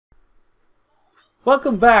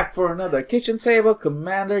Welcome back for another Kitchen Table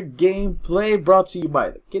Commander gameplay brought to you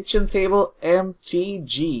by the Kitchen Table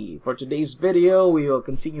MTG. For today's video, we will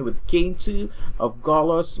continue with Game 2 of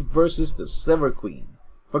Golos versus the Sliver Queen.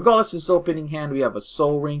 For Golos' opening hand, we have a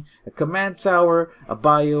Soul Ring, a Command Tower, a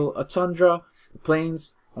Bio, a Tundra, a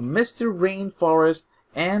Plains, a Misty Rainforest,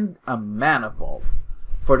 and a Mana Vault.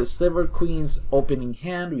 For the Sliver Queen's opening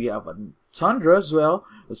hand, we have a Tundra as well,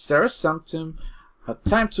 a Serra Sanctum, a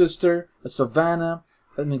Time Twister, a Savannah,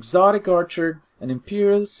 an Exotic Archer, an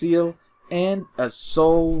Imperial Seal, and a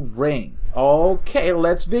Soul Ring. Okay,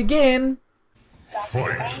 let's begin!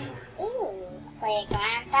 Fight! Ooh, play a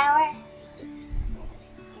Command Tower.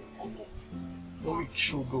 We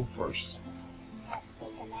should go first. Play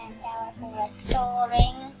Command Tower for a Soul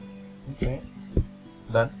Ring. Okay.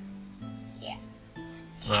 Done? Yeah.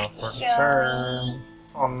 Now for the turn.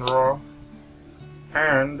 On draw.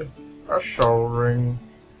 And a Soul Ring.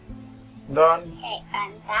 Done. Okay,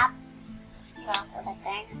 untap. Draw for the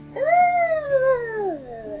turn.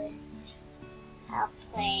 Ooh! I'll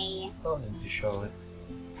play Don't need to show it.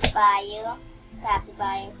 Bio. Tap the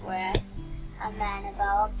Bio for a Mana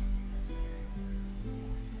Vault.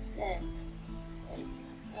 Then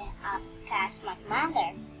I'll cast my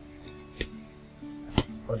commander.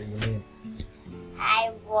 What do you mean?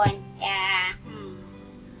 I want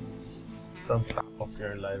It's on top of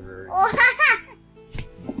your library.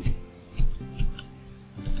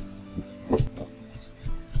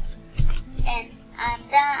 And I'm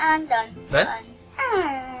done. Done?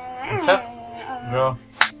 What's up? Draw.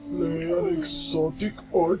 Play an exotic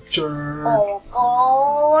orchard. Of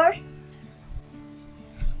course.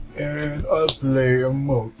 And I'll play a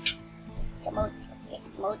moat. It's a moat. It's a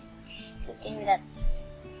moat. Continue that.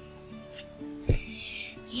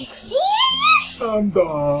 You serious? I'm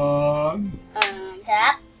done.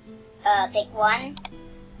 Tap. Take one.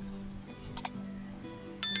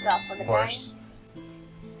 Draw for the Of course.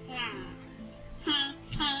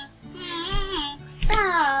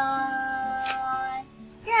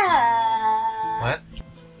 What?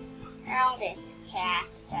 I'll just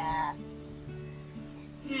cast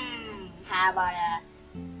how about a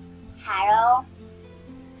Harrow?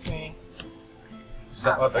 Okay.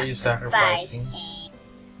 What are you sacrificing?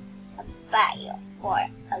 A Bio for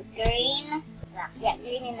a green. Black. Yeah,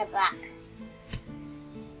 green and a black.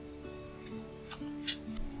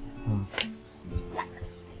 Black.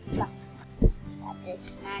 Black. That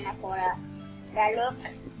is mana for a Galuk.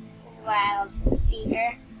 Wild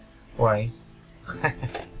Speaker. Why?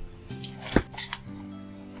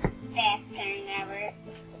 Best turn ever.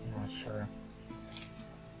 Not sure.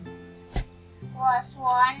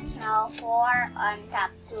 +1, now 4 on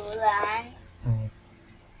top 2 lands.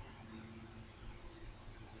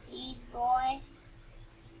 These boys.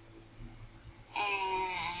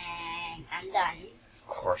 And I'm done. Of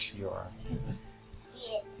course you are.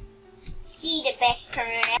 See it. See the best turn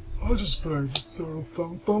ever. I'll just play Serra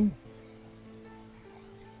Sanctum.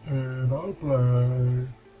 And I'll play.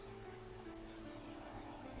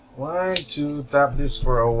 1, 2, tap this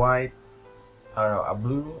for a white. Oh no, a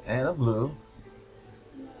blue and a blue.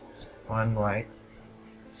 1 white.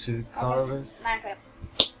 2 colorless.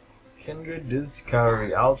 Kindred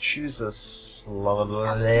Discovery. I'll choose a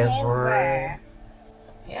Sliver.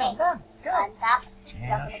 Yeah, I'm done. On top.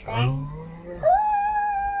 Yeah, Top of the turn.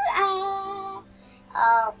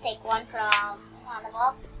 I'll take one from one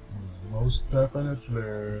above. Most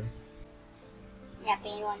definitely. Yeah,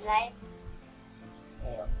 pay 1 life.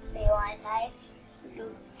 Pay 1 life.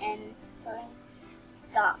 Blue and sorry.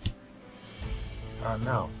 Dog. Oh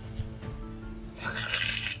no.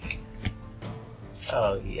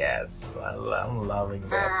 Oh yes, I'm loving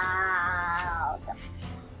that.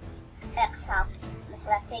 Exile.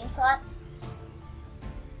 Reflecting slot.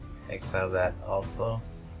 Exile that also.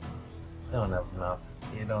 Don't have enough.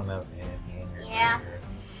 You don't have anything in your Yeah. library.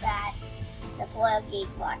 Sad. The foil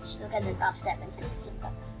Gatewatch. Look at the top 7. 2 skins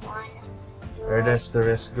up. 1, 2, Where does the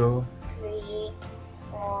rest go? 3,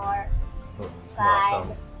 4, Oh, 5,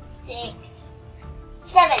 bottom. 6,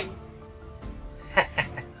 7.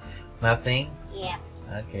 Nothing? Yeah.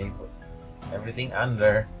 Okay, put everything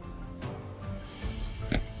under.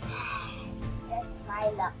 That's my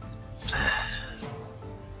luck.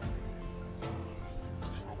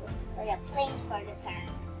 I'll just put a Plains for the turn.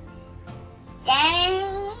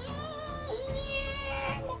 Dang!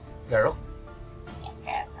 Girl?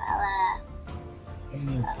 Yeah,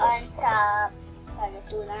 on top for the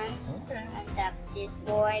 2 lands. Okay. On top this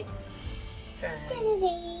board. Okay.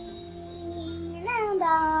 Now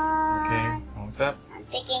done. Okay, on top. I'm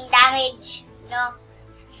taking damage. No,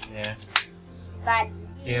 Yeah. but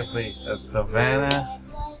Here, play a Savannah.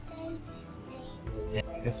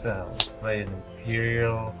 guess let's play an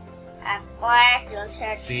Imperial. Of course, you'll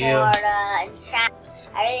search Seal. for the enchant.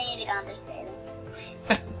 I really need to understand.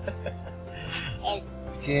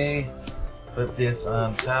 Okay, put this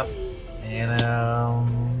on top, and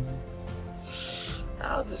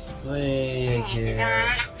I'll just play, I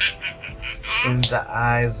guess, In the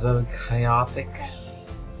Eyes of Chaotic.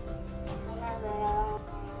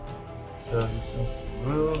 So this one's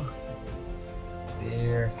blue.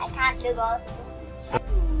 There. I can't do both. So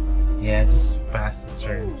yeah, just pass the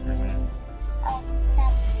turn. Tap,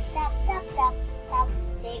 tap, tap, tap, tap.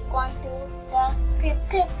 Take one to the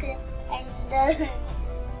clip, and the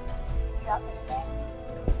drop it there.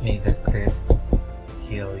 May the crypt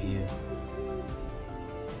kill you.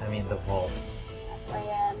 I mean the vault. Play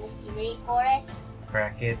a Misty Rainforest.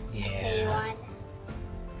 Crack it, Play yeah. one.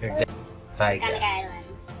 You're dead. Volcanic Tiger. Island.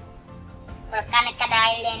 Volcanic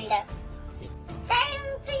Island. Time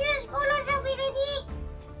to use Golos ability.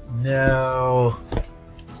 No. I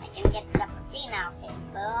can get the free now. Okay,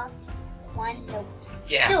 Golos. One, no.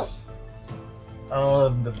 Yes. Oh,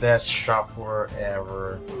 the best shuffler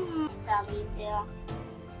ever. It's all these two.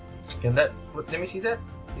 Can that? Let me see that.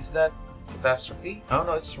 Is that catastrophe? Oh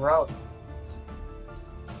no, it's route.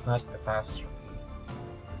 It's not catastrophe.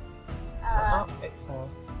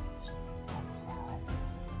 Excellent.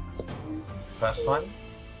 Last one.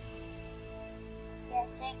 The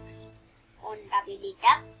 6. On top of the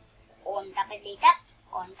top. On top of the top.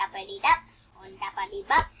 On top of the top. On top of the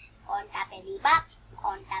top. On top of the top.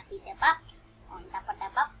 On top of the top. On top of the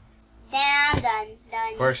top. Dun dun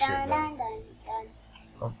dun. Of course dun, you're dun, done. dun, dun.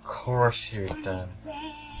 Of course you're done.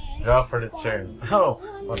 Draw for the turn. Oh,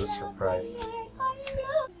 what a surprise.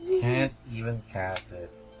 Can't even cast it.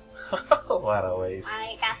 What a waste.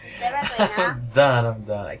 I cast the Sliver Queen, huh? I'm done, I'm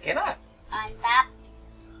done. I cannot. On top.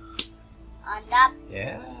 On top.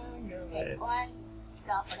 Yeah, go ahead. Take one.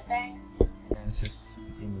 Draw for the turn. This is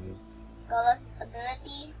in Golos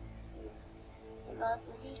ability. Golos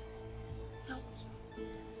ability.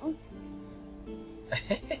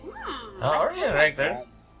 Oh, Arena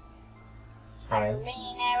Rectors. It's fine.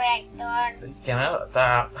 Arena Rector. You cannot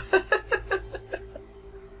attack.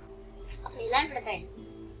 Okay, land for the turn.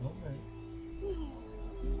 Alright.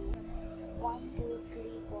 1, 2, 3,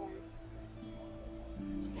 4,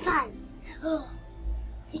 5. Oh,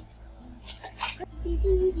 6.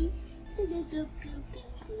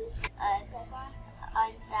 This one.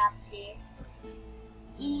 Untap this.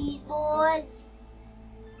 These boys.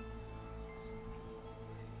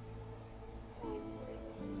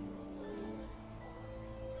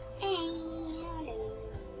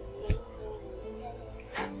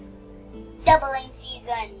 Doubling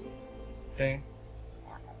season. Okay.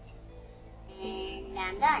 And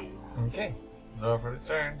I'm done. Okay. Draw for the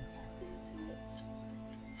turn.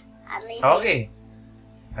 At least Okay.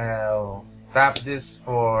 I'll tap this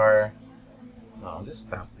for. No, I'll just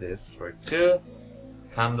tap this for 2.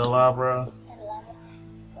 Candelabra.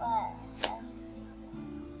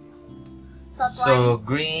 So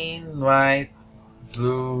green, white,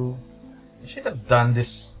 blue. I should have done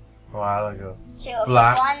this a while ago.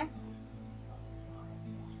 black. One.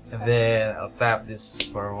 And then I'll tap this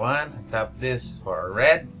for 1. And tap this for a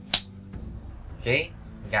red. Okay,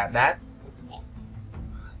 got that.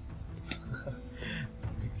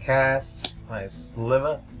 To cast my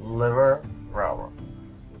Sliver Flower.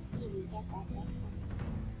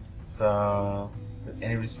 So,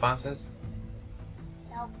 any responses?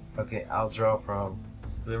 Nope. Okay, I'll draw from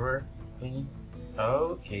Sliver Queen.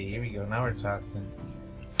 Okay, here we go. Now we're talking.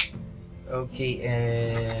 Okay,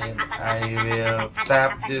 and I will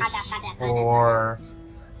tap this for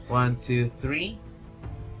 1, 2, 3.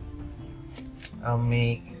 I'll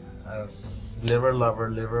make a Sliver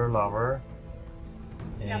Lover.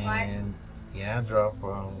 And yeah, draw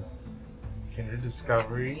from Kinder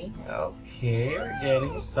Discovery. Okay, we're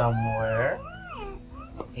getting somewhere.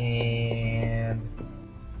 And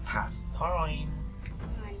pass time.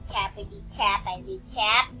 Tappity tap, I do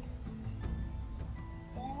tap.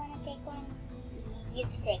 Do I want to take one? You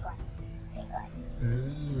just take one. Take one.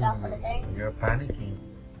 Draw for the turn. You're panicking.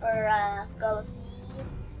 For Golos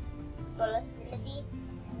ability.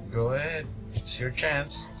 Go ahead. It's your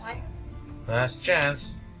chance. One. Last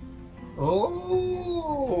chance.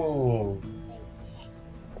 Oh!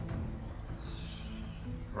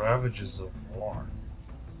 Ravages of War.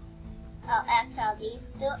 I'll exile these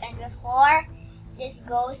two, and before this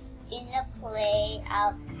goes into play,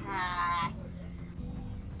 I'll cast.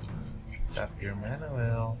 Tap your mana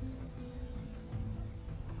well.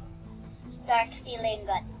 Dark Steel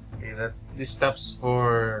Ingot. Okay, this taps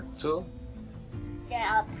for 2. Then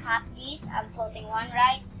I'll tap these. I'm floating one,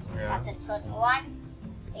 right? Yeah. Tap that floating one.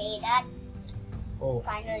 Pay that. Oh,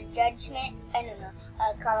 Final Judgment. I don't know.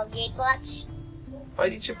 Call of Gatewatch. why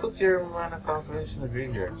did you put your mana confidence in the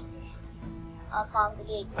graveyard? Call of the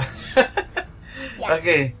Gatewatch. Yeah.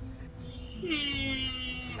 Okay.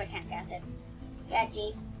 I can't cast it. Yeah,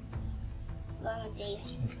 Jace. Going with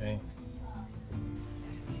Jace. Okay.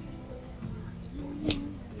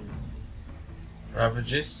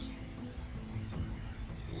 Ravages?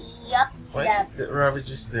 Yup. Why is it the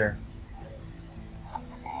Ravages there?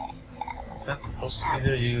 Is that supposed to be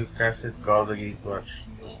there? You cast it, call the Gatewatch.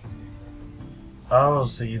 Oh,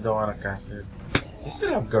 so you don't want to cast it. You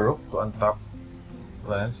still have Garuk to untap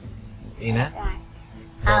lands. Ina?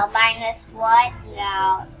 Minus what?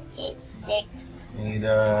 Now it's 6. You need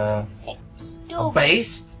a 2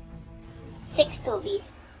 beast? 6-2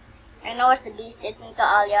 beast. I know it's the beast. It's in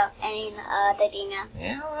Kaalia and in Titania.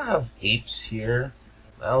 Yeah, I have apes here.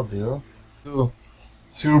 That'll do.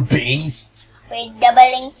 Two beasts. With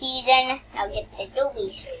doubling season, now get the 2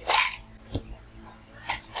 beast.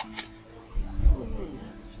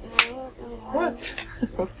 What?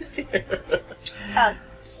 What did you... Okay.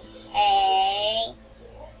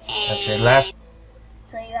 And That's your last.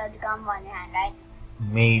 so you have the combo in your hand, right?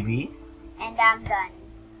 Maybe. And I'm done.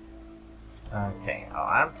 Okay,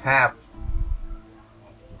 I'll untap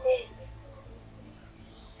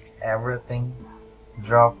everything.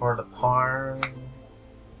 Draw for the turn.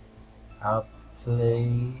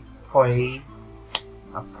 Outplay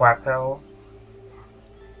a Puerto.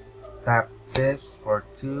 Tap this for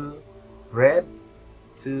 2 red,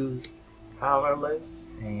 2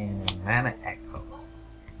 colorless, and mana echoes.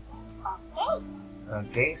 Okay.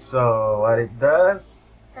 Okay, so what it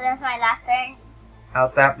does, So that's my last turn. I'll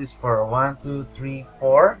tap this for 1, 2, 3,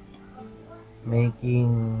 4,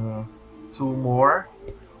 making 2 more.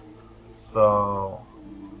 So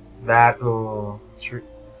that will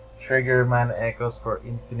trigger mana echoes for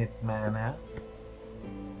infinite mana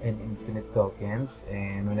and infinite tokens.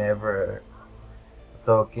 And whenever a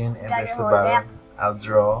token enters the battle, I'll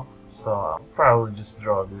draw. So I'll probably just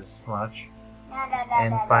draw this much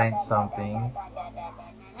and find something.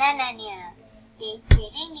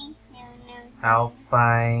 I'll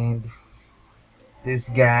find this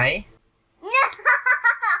guy.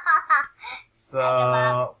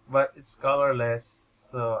 So, but it's colorless,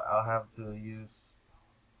 so I'll have to use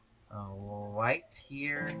white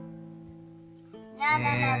here.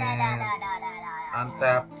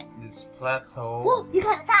 Untap this plateau. Whoa, you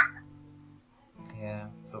can attack! Yeah,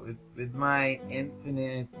 so with my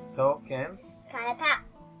infinite tokens. You can attack.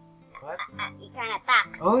 What? You can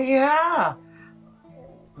attack. Oh yeah!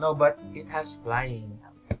 No, but it has flying.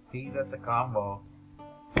 See, that's a combo.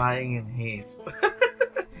 Flying and haste.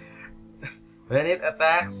 When it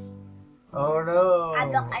attacks, oh no!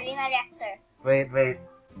 Unlock Arena Reactor. Wait.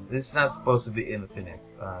 This is not supposed to be infinite.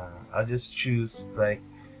 I'll just choose like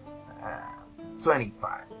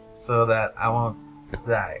 25 so that I won't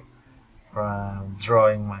die from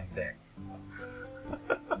drawing my deck.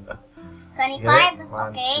 25? Yeah,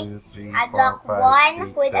 1, Okay. 2, 3, I'll 4, block 5, 1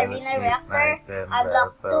 6, with 7, Arena 8, Reactor. 9, 10, I'll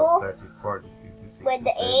block 12, 2 13, 14, 15, 16, with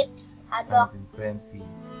the 17, apes. I'll block 19, 20,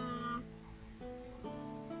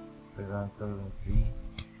 23,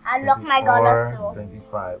 I'll block my Golos 24, too.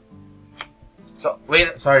 25. So,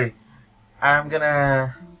 wait, sorry. I'm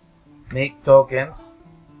gonna make tokens,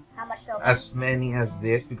 How much tokens? as many as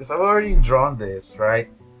this, because I've already drawn this, right?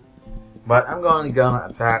 But I'm only gonna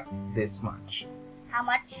attack this much. How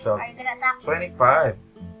much So, are you gonna attack? 25.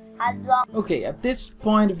 I'll block. Okay, at this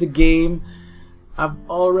point of the game, I've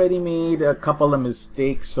already made a couple of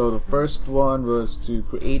mistakes. So the first one was to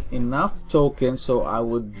create enough tokens so I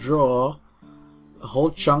would draw a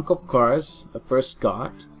whole chunk of cards I first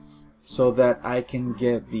got, so that I can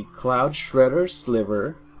get the Cloud Shredder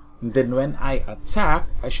Sliver. And then when I attack,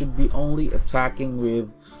 I should be only attacking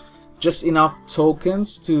with just enough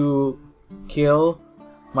tokens to kill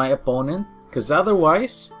my opponent, because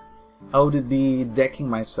otherwise I would be decking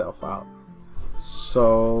myself out.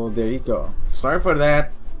 So there you go. Sorry for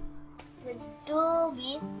that. With 2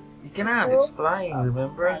 beasts. You cannot, it's flying,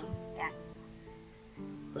 remember? Right. Yeah.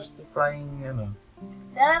 Where's the flying, you know?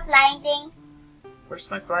 The flying thing. Where's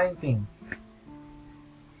my flying thing?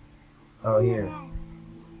 Oh, here.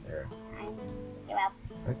 There. Give up.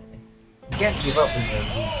 Okay. You can't give up in your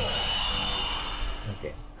game.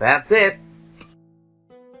 Okay. That's it.